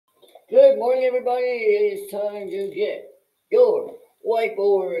Good morning, everybody. It is time to get your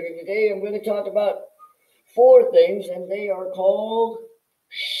whiteboard. And today I'm going to talk about four things, and they are called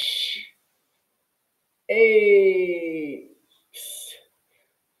shapes.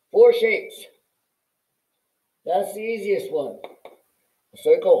 Four shapes. That's the easiest one. A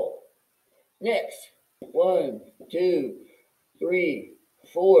circle. Next, 1, 2, 3,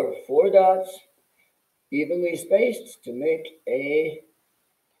 4. 4 dots, evenly spaced to make a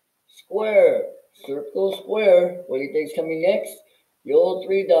square. Circle, square. What do you think's coming next? The old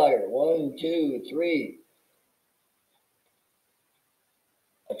 3-dotter. 1, 2, 3.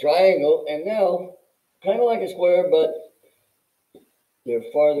 A triangle. And now, kind of like a square, but they're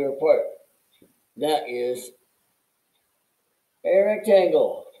farther apart. That is a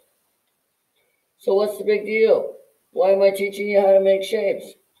rectangle. So what's the big deal? Why am I teaching you how to make shapes?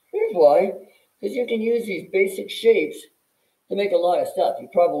 Here's why. Because you can use these basic shapes to make a lot of stuff. You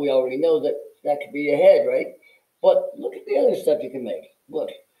probably already know that could be a head, right? But look at the other stuff you can make.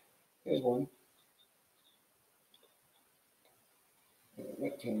 Look, here's one. A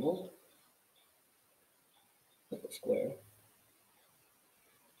rectangle. Look at square.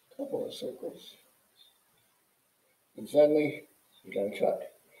 Couple of circles. And suddenly, you got a truck,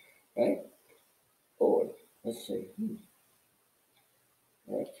 right? Or, let's see.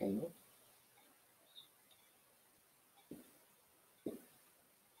 A rectangle.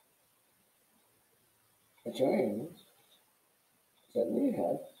 A triangle. Suddenly you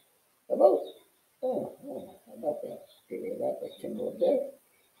have a boat. Oh, how about that? Get rid of that rectangle up there.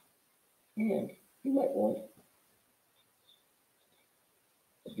 And you might want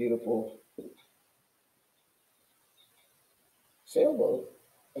a beautiful sailboat.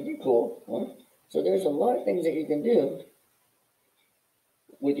 That'd be cool, huh? So there's a lot of things that you can do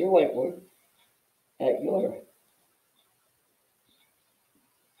with your whiteboard at your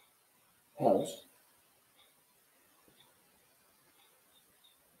house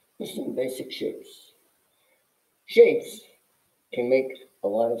with some basic shapes. Shapes can make a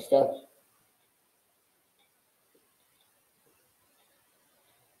lot of stuff.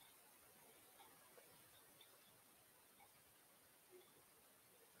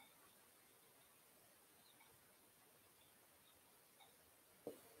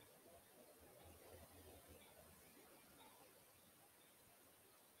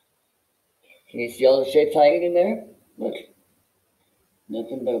 Can you see all the shapes hiding in there? Look,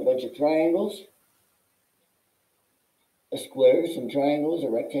 nothing but a bunch of triangles, a square, some triangles, a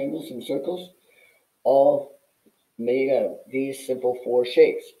rectangle, some circles, all made out of these simple four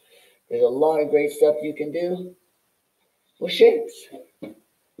shapes. There's a lot of great stuff you can do with shapes.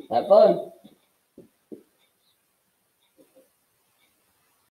 Have fun.